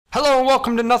Hello and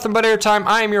welcome to Nothing But Airtime.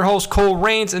 I am your host, Cole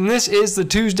Rains, and this is the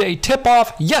Tuesday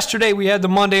tip-off. Yesterday, we had the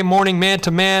Monday morning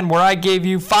man-to-man where I gave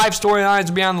you 5 storylines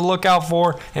to be on the lookout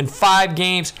for and 5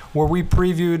 games where we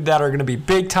previewed that are going to be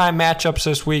big-time matchups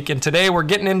this week. And today, we're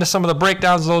getting into some of the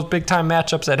breakdowns of those big-time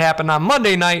matchups that happened on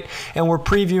Monday night, and we're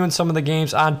previewing some of the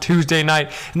games on Tuesday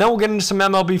night. And then we'll get into some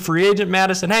MLB free agent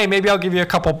matters, and hey, maybe I'll give you a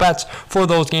couple bets for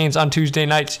those games on Tuesday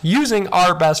nights using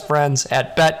our best friends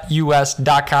at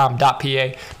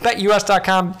betus.com.pa.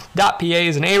 BetUS.com.pa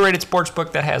is an A-rated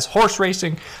sportsbook that has horse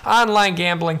racing, online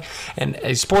gambling, and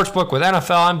a sportsbook with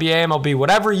NFL, NBA, MLB,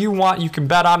 whatever you want, you can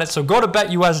bet on it. So go to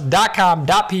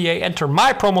BetUS.com.pa, enter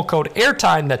my promo code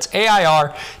AIRTIME, that's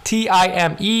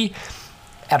AIRTIME,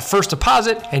 at first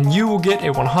deposit, and you will get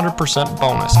a 100%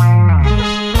 bonus.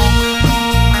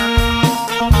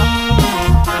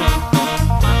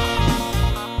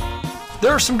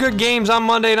 There are some good games on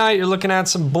Monday night. You're looking at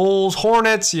some Bulls,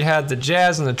 Hornets. You had the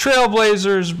Jazz and the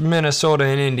Trailblazers, Minnesota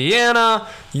and Indiana.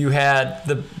 You had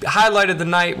the highlight of the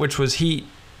night, which was Heat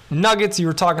Nuggets. You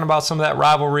were talking about some of that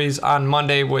rivalries on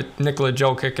Monday with Nikola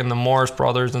Jokic and the Morris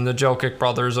brothers and the Jokic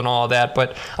brothers and all of that.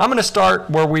 But I'm going to start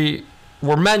where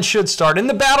men should start, in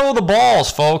the battle of the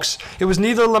balls, folks. It was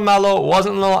neither LaMelo, it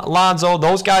wasn't Lonzo.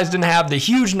 Those guys didn't have the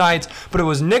huge nights, but it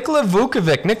was Nikola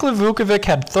Vucevic. Nikola Vucevic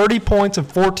had 30 points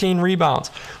and 14 rebounds,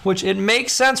 which it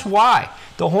makes sense why.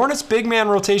 The Hornets' big man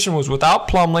rotation was without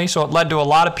Plumlee, so it led to a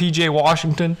lot of P.J.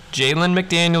 Washington, Jalen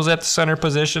McDaniels at the center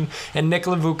position, and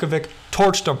Nikola Vucevic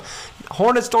torched them.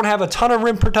 Hornets don't have a ton of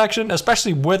rim protection,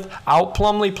 especially without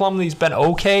Plumlee. Plumlee's been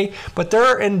okay, but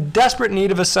they're in desperate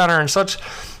need of a center, and such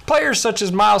players such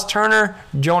as Miles Turner,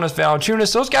 Jonas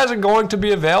Valanciunas, those guys are going to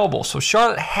be available. So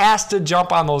Charlotte has to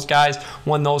jump on those guys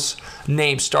when those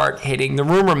names start hitting the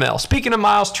rumor mill. Speaking of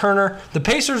Miles Turner, the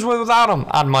Pacers were without him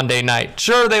on Monday night.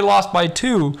 Sure, they lost by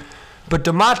 2, but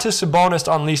Domantas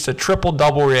Sabonis unleashed a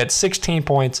triple-double where he had 16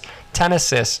 points, 10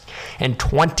 assists, and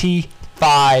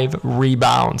 25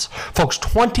 rebounds. Folks,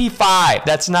 25.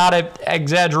 That's not an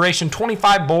exaggeration.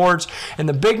 25 boards. And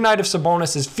the big night of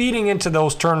Sabonis is feeding into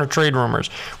those Turner trade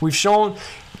rumors. We've shown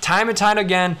time and time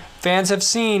again, fans have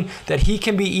seen that he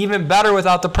can be even better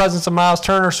without the presence of Miles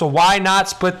Turner. So why not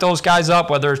split those guys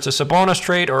up, whether it's a Sabonis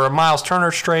trade or a Miles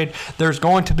Turner trade? There's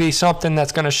going to be something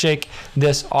that's going to shake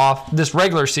this off, this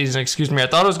regular season, excuse me. I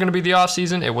thought it was going to be the off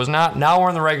season. It was not. Now we're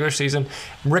in the regular season.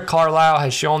 Rick Carlisle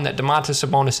has shown that Domantas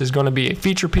Sabonis is going to be a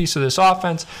feature piece of this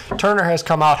offense. Turner has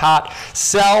come out hot.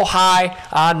 Sell high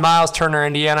on Miles Turner,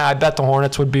 Indiana. I bet the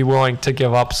Hornets would be willing to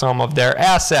give up some of their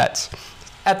assets.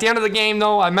 At the end of the game,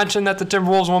 though, I mentioned that the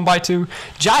Timberwolves won by 2.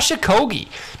 Josh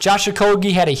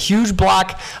Okogie had a huge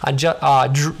block on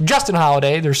Justin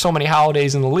Holiday. There's so many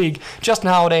Holidays in the league.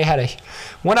 Justin Holiday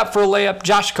went up for a layup.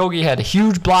 Josh Okogie had a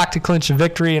huge block to clinch a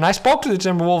victory. And I spoke to the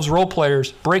Timberwolves role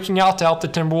players breaking out to help the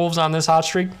Timberwolves on this hot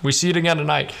streak. We see it again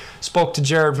tonight. Spoke to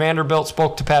Jared Vanderbilt,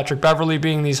 spoke to Patrick Beverly,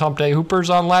 being these Hump Day Hoopers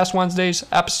on last Wednesday's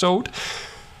episode.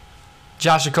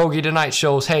 Josh Okogie tonight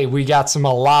shows, hey, we got a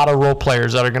lot of role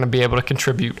players that are going to be able to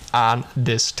contribute on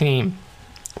this team.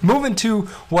 Moving to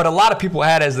what a lot of people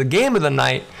had as the game of the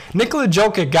night, Nikola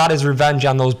Jokic got his revenge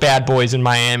on those bad boys in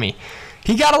Miami.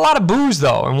 He got a lot of boos,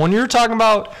 though, and when you're talking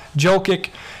about Jokic,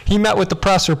 he met with the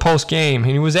presser post-game,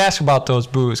 and he was asked about those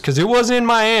boos, because it was in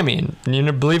Miami,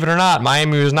 and believe it or not,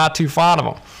 Miami was not too fond of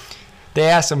him. They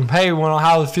asked him, hey,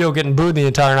 how did it feel getting booed the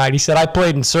entire night? He said, I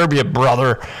played in Serbia,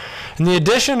 brother. And the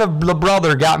addition of the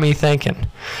brother got me thinking,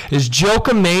 is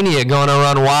Joka-Mania going to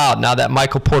run wild now that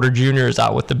Michael Porter Jr. is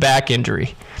out with the back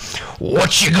injury?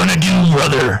 What you going to do,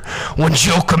 brother, when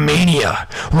Joka-Mania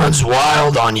runs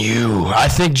wild on you? I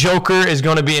think Joker is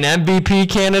going to be an MVP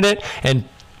candidate, and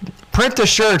print the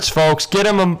shirts, folks. Get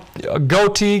him a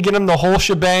goatee, get him the whole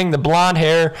shebang, the blonde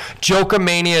hair.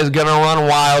 Joka-Mania is going to run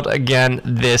wild again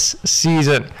this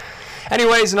season.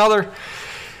 Anyways,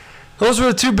 those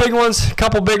were the 2 big ones, a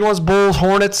couple big ones, Bulls,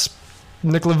 Hornets.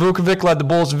 Nikola Vucevic led the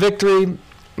Bulls to victory.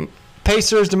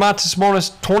 Pacers, Domantas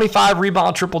Sabonis, 25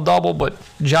 rebound triple-double, but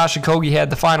Josh Okogie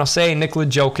had the final say. Nikola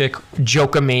Jokic,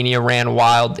 Joka-Mania ran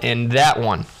wild in that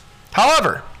one.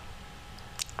 However,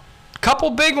 a couple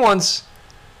big ones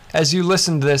as you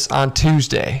listen to this on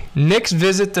Tuesday. Knicks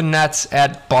visit the Nets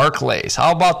at Barclays.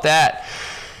 How about that?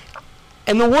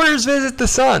 And the Warriors visit the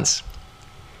Suns.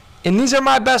 And these are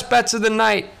my best bets of the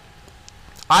night.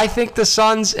 I think the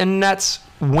Suns and Nets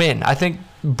win. I think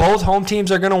both home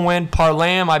teams are going to win. Parlay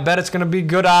them. I bet it's going to be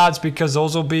good odds because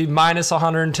those will be minus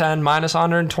 110, minus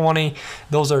 120.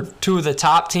 Those are 2 of the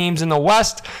top teams in the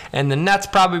West, and the Nets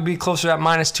probably be closer to that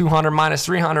minus 200, minus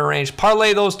 300 range.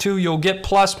 Parlay those 2, you'll get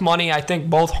plus money. I think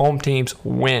both home teams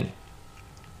win.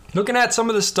 Looking at some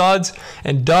of the studs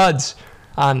and duds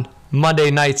on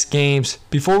Monday night's games.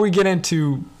 Before we get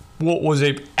into what was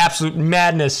a absolute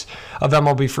madness of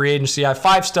MLB free agency, I have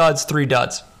 5 studs, 3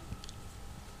 duds.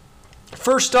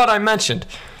 First stud I mentioned,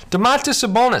 Domantas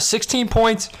Sabonis, 16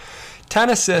 points, 10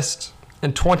 assists,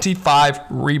 and 25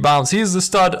 rebounds. He's the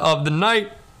stud of the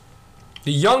night.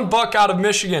 The young buck out of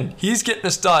Michigan, he's getting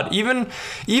a stud. Even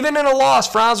in a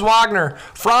loss, Franz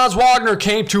Wagner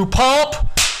came to pump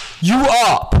you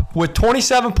up with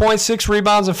 27 points, 6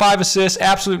 rebounds, and 5 assists.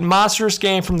 Absolute monstrous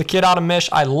game from the kid out of Mich.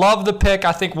 I love the pick.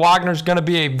 I think Wagner's going to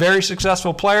be a very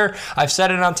successful player. I've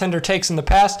said it on Tender Takes in the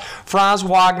past. Franz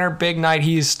Wagner, big night.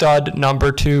 He's stud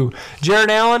number 2.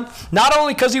 Jared Allen, not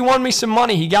only because he won me some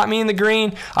money, he got me in the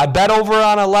green. I bet over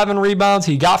on 11 rebounds.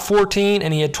 He got 14,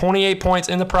 and he had 28 points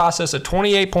in the process. A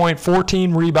 28-point,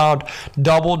 14-rebound,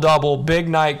 double-double. Big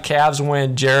night. Cavs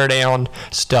win. Jared Allen,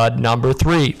 stud number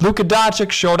 3. Luka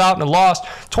Doncic showed out in a loss.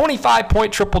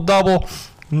 25-point triple-double,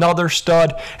 another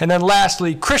stud. And then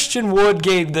lastly, Christian Wood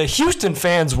gave the Houston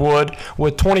fans wood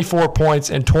with 24 points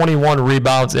and 21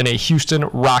 rebounds in a Houston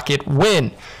Rocket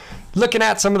win. Looking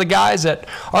at some of the guys that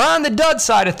are on the dud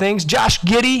side of things, Josh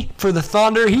Giddey for the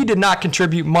Thunder. He did not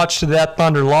contribute much to that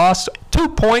Thunder loss. 2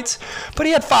 points, but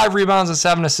he had 5 rebounds and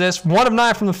 7 assists. 1 of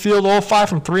 9 from the field, 0 of 5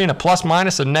 from 3, and a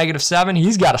plus-minus of -7.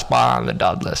 He's got a spot on the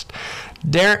dud list.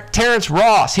 Terrence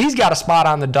Ross, he's got a spot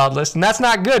on the dud list, and that's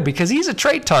not good because he's a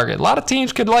trade target. A lot of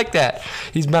teams could like that.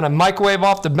 He's been a microwave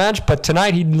off the bench, but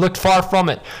tonight he looked far from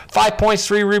it. 5 points,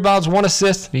 3 rebounds, 1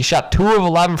 assist. He shot 2 of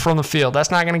 11 from the field.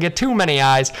 That's not going to get too many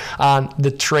eyes on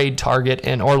the trade target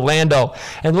in Orlando.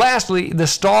 And lastly, the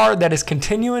star that is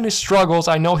continuing his struggles.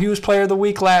 I know he was player of the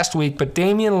week last week, but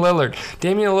Damian Lillard.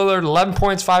 11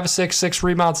 points, 5 of 6, 6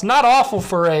 rebounds. Not awful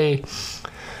for a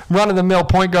run-of-the-mill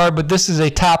point guard, but this is a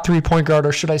top 3 point guard,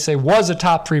 or should I say was a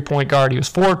top 3 point guard. He was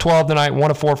 4 of 12 tonight,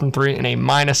 1 of 4 from 3, and a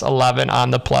 -11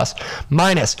 on the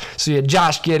plus-minus. So you had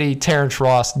Josh Giddey, Terrence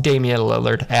Ross, Damian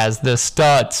Lillard as the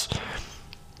studs.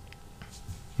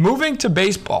 Moving to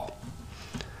baseball.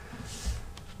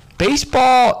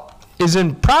 Baseball is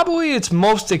in probably its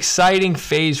most exciting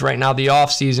phase right now, the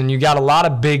offseason. You got a lot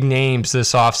of big names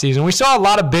this offseason. We saw a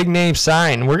lot of big names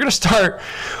sign. We're going to start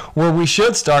where we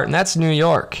should start, and that's New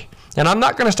York. And I'm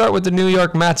not going to start with the New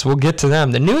York Mets. We'll get to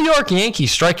them. The New York Yankees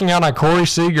striking out on Corey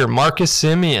Seager, Marcus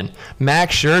Semien,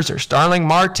 Max Scherzer, Starling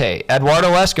Marte,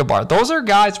 Eduardo Escobar. Those are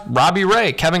guys, Robbie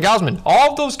Ray, Kevin Gausman.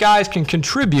 All of those guys can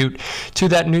contribute to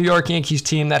that New York Yankees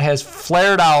team that has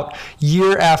flared out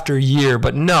year after year.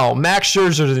 But no, Max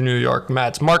Scherzer to the New York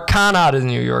Mets, Mark Canha to the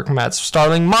New York Mets,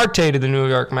 Starling Marte to the New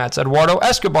York Mets, Eduardo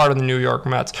Escobar to the New York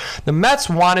Mets. The Mets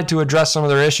wanted to address some of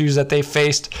their issues that they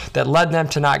faced that led them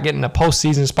to not getting a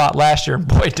postseason spot last year, and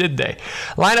boy, did they.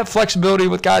 Lineup flexibility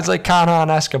with guys like Canha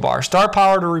and Escobar. Star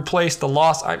power to replace the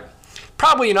loss,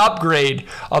 probably an upgrade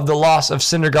of the loss of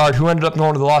Syndergaard, who ended up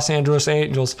going to the Los Angeles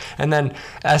Angels, and then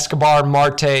Escobar,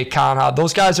 Marte, Canha.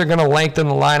 Those guys are going to lengthen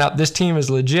the lineup. This team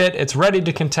is legit. It's ready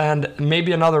to contend.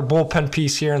 Maybe another bullpen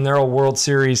piece here, and they're a World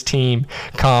Series team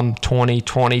come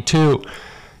 2022.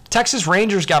 Texas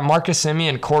Rangers got Marcus Semien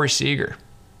and Corey Seager,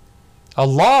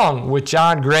 along with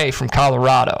John Gray from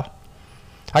Colorado.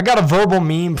 I got a verbal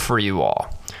meme for you all.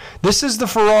 This is the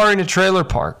Ferrari in a trailer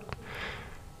park.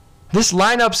 This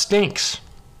lineup stinks.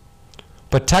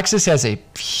 But Texas has a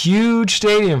huge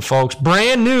stadium, folks.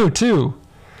 Brand new, too.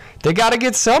 They got to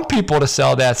get some people to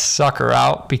sell that sucker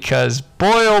out because,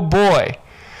 boy, oh boy,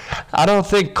 I don't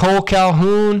think Cole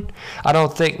Calhoun, I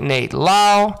don't think Nate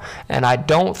Lau, and I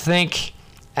don't think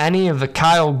any of the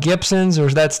Kyle Gibsons or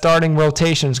that starting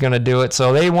rotation is going to do it.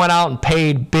 So they went out and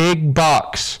paid big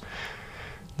bucks.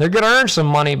 They're going to earn some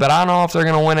money, but I don't know if they're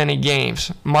going to win any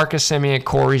games. Marcus Semien,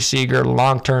 Corey Seager,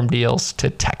 long-term deals to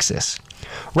Texas.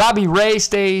 Robbie Ray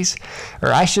stays,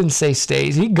 or I shouldn't say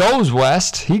stays. He goes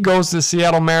west. He goes to the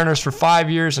Seattle Mariners for 5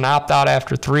 years and opt out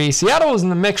after 3. Seattle was in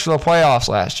the mix for the playoffs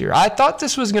last year. I thought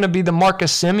this was going to be the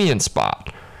Marcus Semien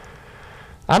spot.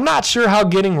 I'm not sure how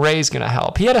getting Ray's going to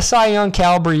help. He had a Cy Young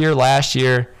caliber year last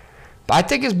year. But I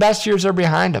think his best years are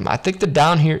behind him. I think the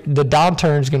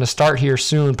downturn is going to start here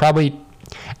soon, probably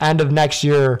end of next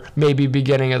year, maybe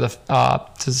beginning of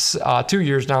the 2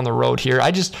 years down the road here. I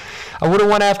would have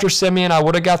went after Semien. I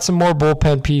would have got some more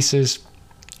bullpen pieces.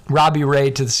 Robbie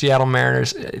Ray to the Seattle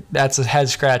Mariners, that's a head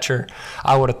scratcher.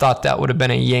 I would have thought that would have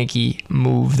been a Yankee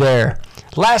move there.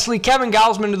 Lastly, Kevin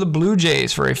Gausman to the Blue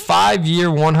Jays for a 5-year,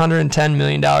 $110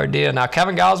 million deal. Now,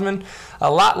 Kevin Gausman,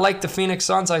 a lot like the Phoenix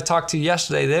Suns I talked to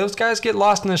yesterday. Those guys get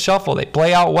lost in the shuffle. They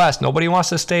play out west. Nobody wants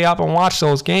to stay up and watch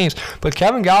those games. But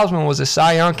Kevin Gausman was a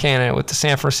Cy Young candidate with the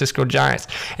San Francisco Giants.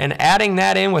 And adding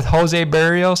that in with Jose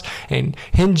Barrios and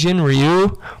Hyun-Jin Ryu,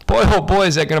 boy, oh boy,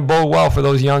 is that going to bode well for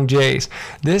those young Jays.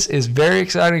 This is very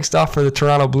exciting stuff for the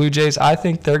Toronto Blue Jays. I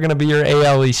think they're going to be your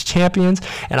AL East champions,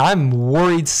 and I'm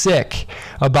worried sick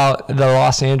about the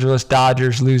Los Angeles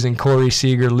Dodgers losing Corey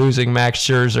Seager, losing Max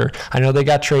Scherzer. I know they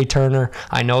got Trey Turner.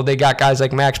 I know they got guys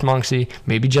like Max Muncy.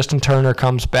 Maybe Justin Turner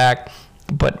comes back.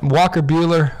 But Walker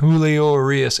Buehler, Julio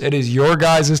Urias, it is your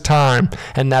guys' time,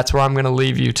 and that's where I'm going to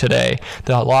leave you today.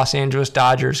 The Los Angeles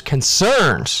Dodgers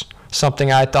concerns,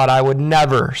 something I thought I would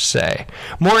never say.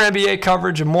 More NBA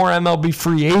coverage and more MLB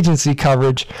free agency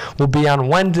coverage will be on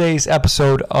Wednesday's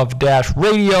episode of Dash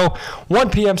Radio, 1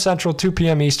 p.m. Central, 2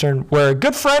 p.m. Eastern, where a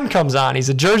good friend comes on. He's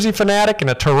a Jersey fanatic and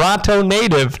a Toronto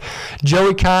native,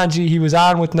 Joey Kanji. He was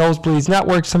on with Nosebleeds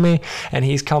Networks to me, and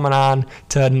he's coming on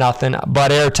to nothing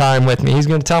but airtime with me. He's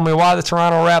going to tell me why the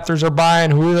Toronto Raptors are buying,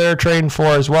 who they're trading for,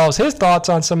 as well as his thoughts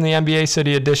on some of the NBA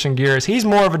City Edition gears. He's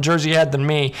more of a Jersey head than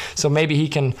me, so maybe he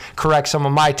can correct some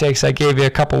of my takes I gave you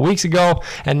a couple weeks ago,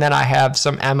 and then I have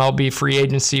some MLB free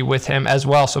agency with him as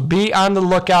well. So be on the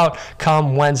lookout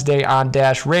come Wednesday on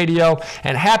Dash Radio,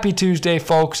 and happy Tuesday,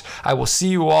 folks. I will see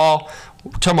you all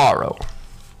tomorrow.